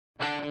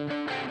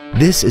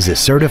This is a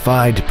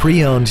certified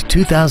pre-owned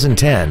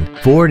 2010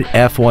 Ford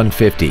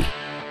F-150.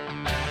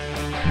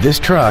 This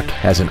truck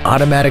has an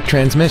automatic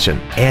transmission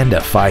and a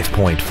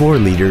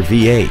 5.4-liter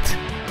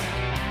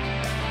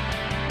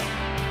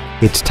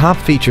V8. Its top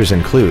features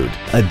include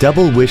a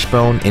double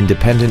wishbone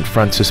independent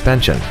front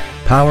suspension,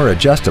 power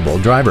adjustable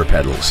driver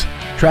pedals,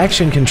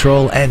 traction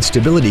control and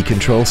stability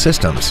control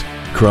systems,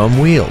 chrome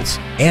wheels,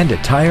 and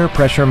a tire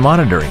pressure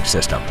monitoring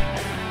system.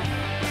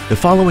 The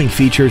following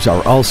features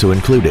are also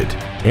included: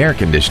 air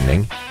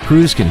conditioning,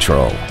 cruise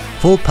control,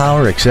 full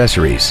power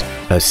accessories,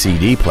 a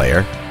CD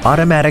player,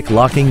 automatic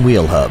locking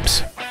wheel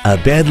hubs, a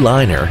bed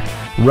liner,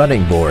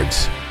 running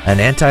boards, an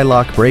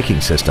anti-lock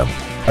braking system,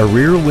 a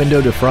rear window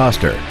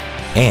defroster,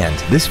 and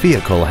this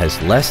vehicle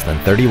has less than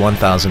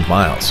 31,000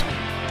 miles.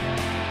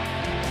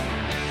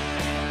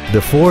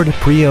 The Ford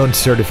Pre-Owned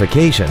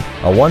Certification,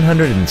 a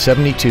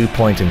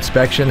 172-point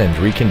inspection and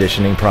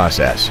reconditioning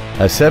process,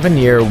 a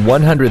 7-year,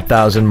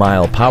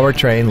 100,000-mile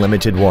powertrain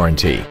limited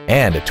warranty,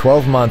 and a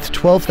 12-month,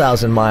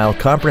 12,000-mile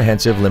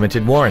comprehensive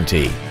limited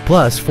warranty,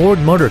 plus Ford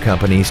Motor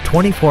Company's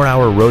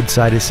 24-hour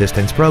roadside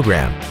assistance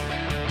program.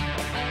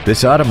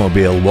 This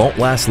automobile won't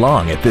last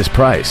long at this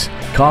price.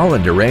 Call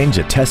and arrange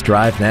a test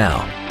drive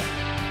now.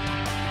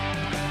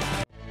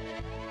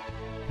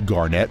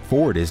 Garnet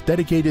Ford is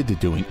dedicated to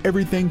doing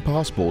everything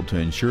possible to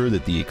ensure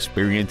that the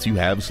experience you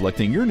have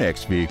selecting your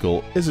next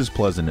vehicle is as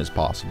pleasant as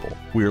possible.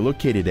 We are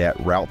located at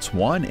Routes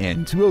 1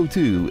 and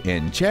 202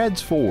 in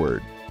Chadds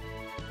Ford.